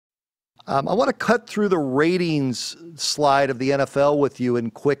I want to cut through the ratings slide of the NFL with you in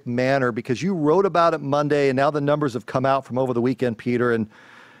quick manner because you wrote about it Monday, and now the numbers have come out from over the weekend, Peter. And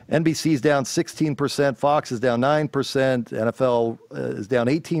NBC's down 16%, Fox is down 9%, NFL is down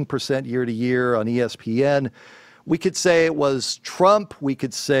 18% year to year on ESPN. We could say it was Trump. We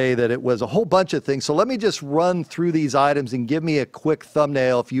could say that it was a whole bunch of things. So let me just run through these items and give me a quick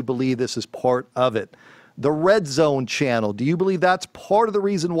thumbnail if you believe this is part of it. The Red Zone channel, do you believe that's part of the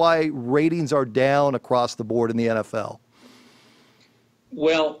reason why ratings are down across the board in the NFL?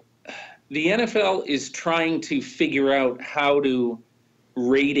 Well, the NFL is trying to figure out how to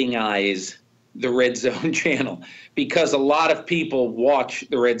ratingize the Red Zone channel because a lot of people watch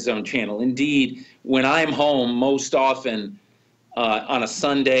the Red Zone channel. Indeed, when I'm home, most often on a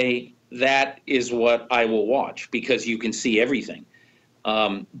Sunday, that is what I will watch because you can see everything.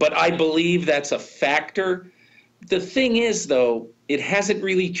 But I believe that's a factor. The thing is, though, it hasn't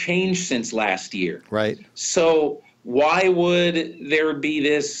really changed since last year. Right. So why would there be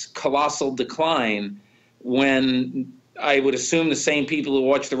this colossal decline when I would assume the same people who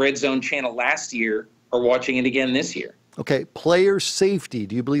watched the Red Zone channel last year are watching it again this year? Okay, player safety,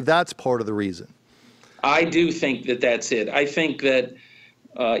 do you believe that's part of the reason? I do think that that's it. I think that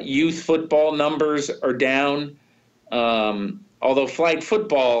youth football numbers are down. Although flag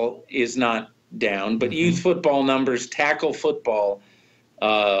football is not down, but youth football numbers, tackle football, at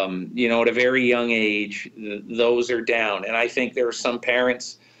a very young age, those are down. And I think there are some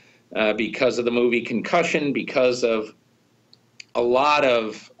parents, because of the movie Concussion, because of a lot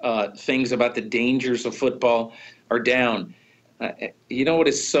of things about the dangers of football, are down. You know what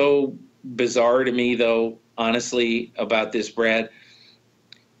is so bizarre to me, though, honestly, about this, Brad?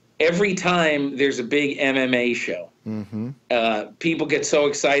 Every time there's a big MMA show, people get so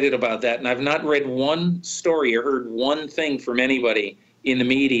excited about that. And I've not read one story or heard one thing from anybody in the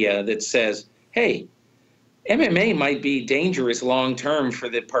media that says, hey, MMA might be dangerous long-term for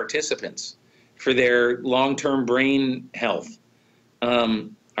the participants, for their long-term brain health.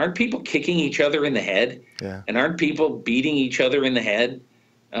 Aren't people kicking each other in the head? Yeah. And aren't people beating each other in the head?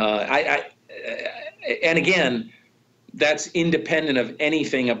 And again, that's independent of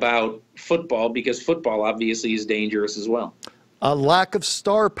anything about football because football obviously is dangerous as well. A lack of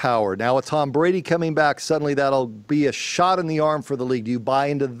star power. Now with Tom Brady coming back, suddenly that'll be a shot in the arm for the league. Do you buy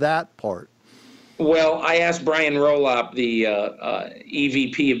into that part? Well, I asked Brian Roloff, the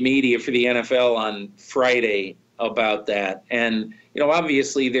EVP of media for the NFL, on Friday about that. And,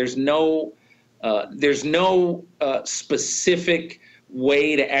 obviously there's no specific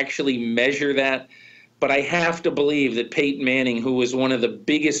way to actually measure that. But I have to believe that Peyton Manning, who was one of the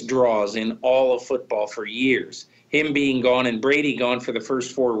biggest draws in all of football for years, him being gone and Brady gone for the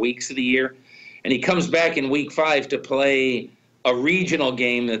first 4 weeks of the year, and he comes back in week 5 to play a regional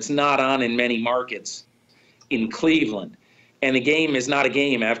game that's not on in many markets in Cleveland. And the game is not a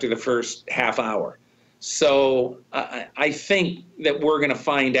game after the first half hour. So I think that we're going to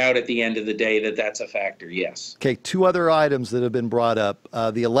find out at the end of the day that that's a factor, yes. Okay, 2 other items that have been brought up.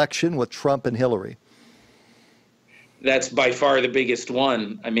 The election with Trump and Hillary. That's by far the biggest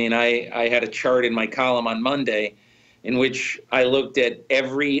one. I mean, I had a chart in my column on Monday in which I looked at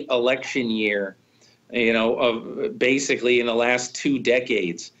every election year, of basically in the last 2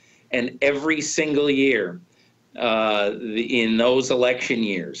 decades. And every single year in those election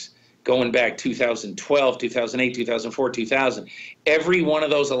years, going back 2012, 2008, 2004, 2000, every one of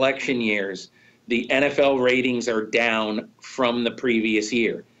those election years, the NFL ratings are down from the previous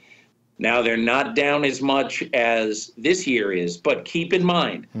year. Now, they're not down as much as this year is, but keep in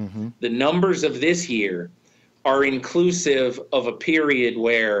mind, the numbers of this year are inclusive of a period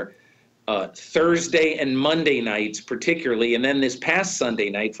where Thursday and Monday nights particularly, and then this past Sunday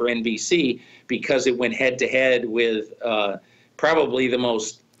night for NBC, because it went head-to-head with probably the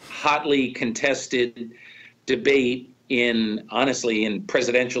most hotly contested debate in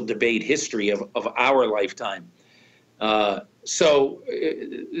presidential debate history of our lifetime. So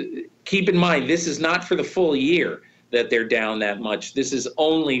keep in mind, this is not for the full year that they're down that much. This is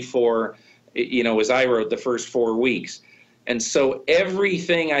only for, as I wrote, the first 4 weeks. And so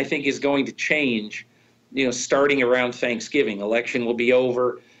everything I think is going to change, starting around Thanksgiving. Election will be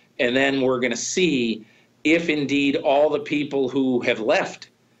over, and then we're going to see if indeed all the people who have left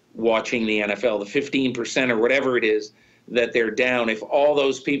watching the NFL, the 15% or whatever it is that they're down, if all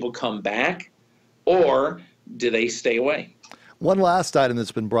those people come back, or do they stay away? One last item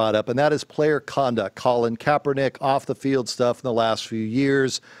that's been brought up, and that is player conduct. Colin Kaepernick, off-the-field stuff in the last few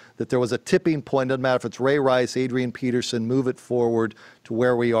years, that there was a tipping point. Doesn't matter if it's Ray Rice, Adrian Peterson, move it forward to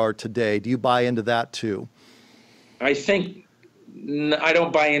where we are today. Do you buy into that too? I think I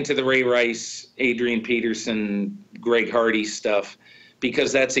don't buy into the Ray Rice, Adrian Peterson, Greg Hardy stuff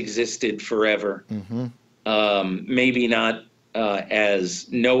because that's existed forever. Maybe not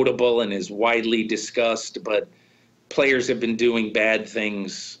as notable and as widely discussed, but players have been doing bad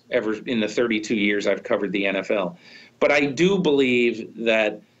things ever in the 32 years I've covered the NFL. But I do believe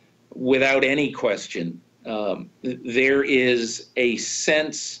that without any question, there is a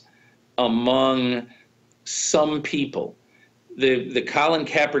sense among some people. The Colin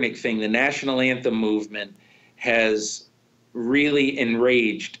Kaepernick thing, the national anthem movement, has really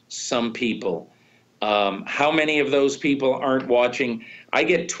enraged some people. How many of those people aren't watching? I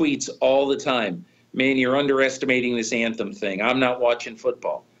get tweets all the time. Man, you're underestimating this anthem thing. I'm not watching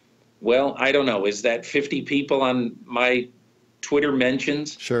football. Well, I don't know. Is that 50 people on my Twitter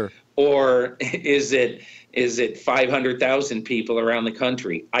mentions? Sure. Or is it 500,000 people around the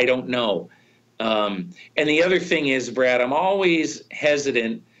country? I don't know. And the other thing is, Brad, I'm always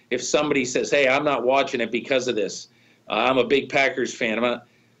hesitant if somebody says, hey, I'm not watching it because of this. I'm a big Packers fan.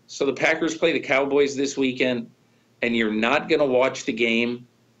 So the Packers play the Cowboys this weekend, and you're not going to watch the game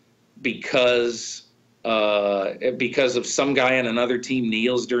because of some guy on another team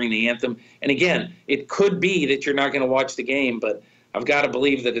kneels during the anthem. And again, it could be that you're not going to watch the game, but I've got to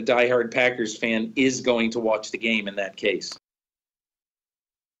believe that a diehard Packers fan is going to watch the game in that case.